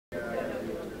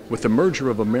With the merger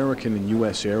of American and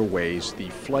U.S. Airways, the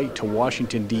flight to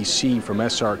Washington, D.C. from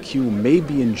SRQ may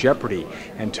be in jeopardy,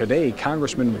 and today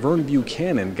Congressman Vern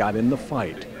Buchanan got in the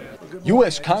fight.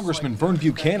 U.S. Congressman Vern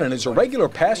Buchanan is a regular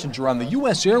passenger on the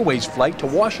U.S. Airways flight to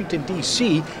Washington,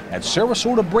 D.C. at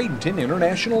Sarasota-Bradenton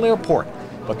International Airport.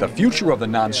 But the future of the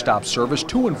nonstop service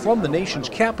to and from the nation's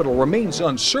capital remains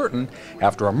uncertain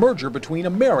after a merger between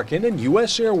American and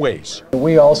U.S. Airways.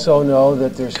 We also know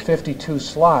that there's 52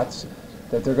 slots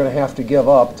that they're going to have to give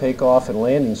up, takeoff and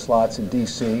landing slots in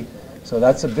D.C., so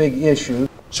that's a big issue.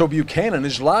 So Buchanan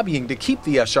is lobbying to keep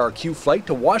the SRQ flight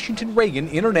to Washington Reagan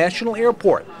International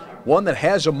Airport, one that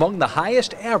has among the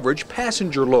highest average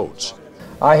passenger loads.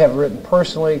 I have written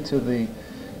personally to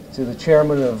the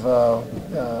chairman of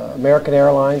American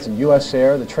Airlines and U.S.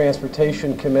 Air, the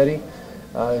Transportation Committee,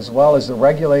 as well as the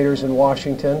regulators in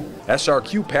Washington.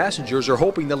 SRQ passengers are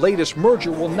hoping the latest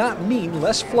merger will not mean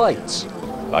less flights.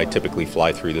 I typically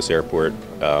fly through this airport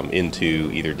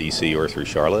into either D.C. or through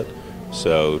Charlotte,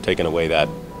 so taking away that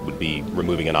would be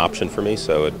removing an option for me,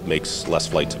 so it makes less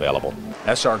flights available.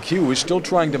 SRQ is still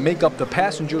trying to make up the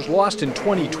passengers lost in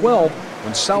 2012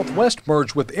 when Southwest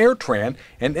merged with AirTran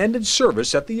and ended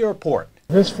service at the airport.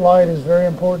 This flight is very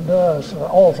important to us.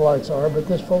 All flights are, but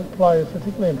this flight is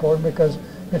particularly important because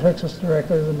it hooks us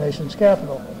directly to the nation's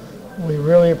capital. We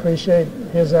really appreciate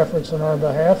his efforts on our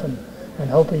behalf and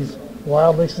hope he's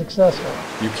wildly successful.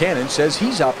 Buchanan says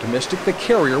he's optimistic the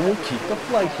carrier will keep the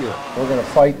flight here. We're going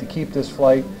to fight to keep this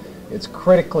flight. It's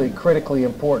critically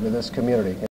important to this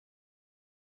community.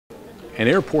 And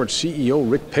airport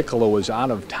CEO Rick Piccolo is out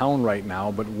of town right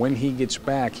now, but when he gets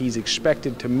back, he's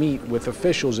expected to meet with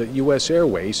officials at U.S.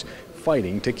 Airways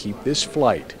fighting to keep this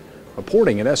flight.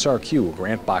 Reporting at SRQ,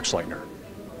 Grant Boxleitner,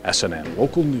 SNN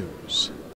Local News.